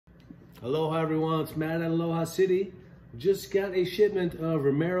Aloha everyone, it's Matt at Aloha City. Just got a shipment of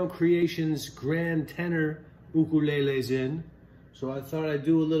Romero Creations Grand Tenor ukuleles in. So I thought I'd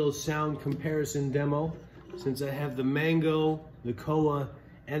do a little sound comparison demo since I have the mango, the koa,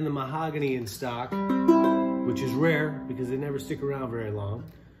 and the mahogany in stock, which is rare because they never stick around very long.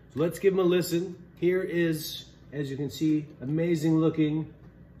 So let's give them a listen. Here is, as you can see, amazing looking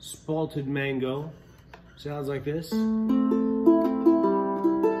spalted mango. Sounds like this.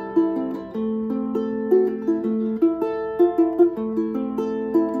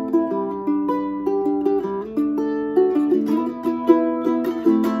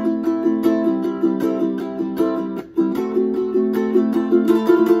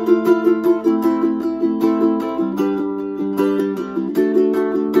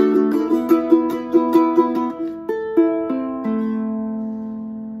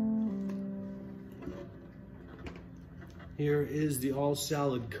 Here is the all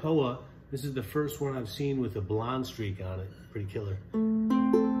salad koa. This is the first one I've seen with a blonde streak on it. Pretty killer.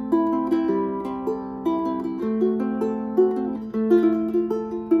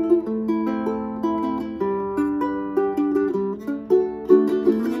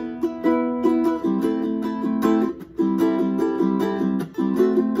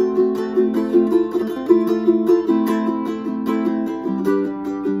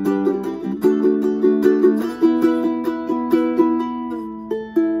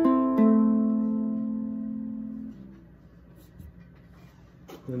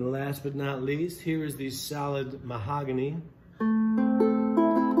 And last but not least, here is the solid mahogany.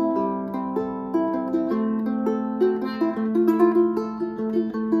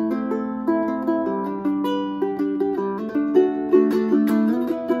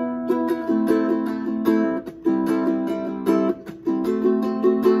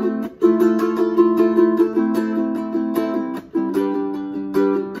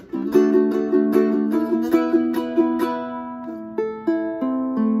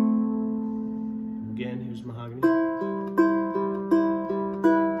 Again, here's mahogany.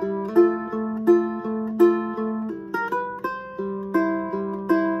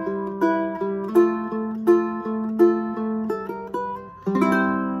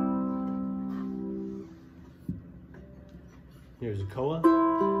 Here's a koa.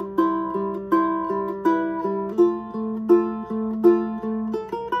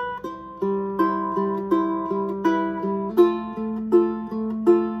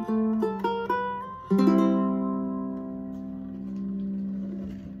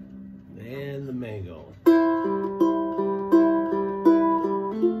 And the mango.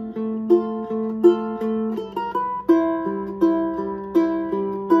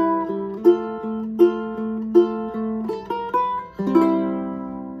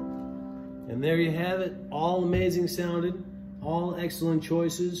 And there you have it, all amazing sounding, all excellent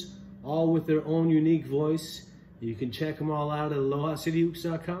choices, all with their own unique voice. You can check them all out at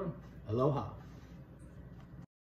AlohaCityUkes.com. Aloha.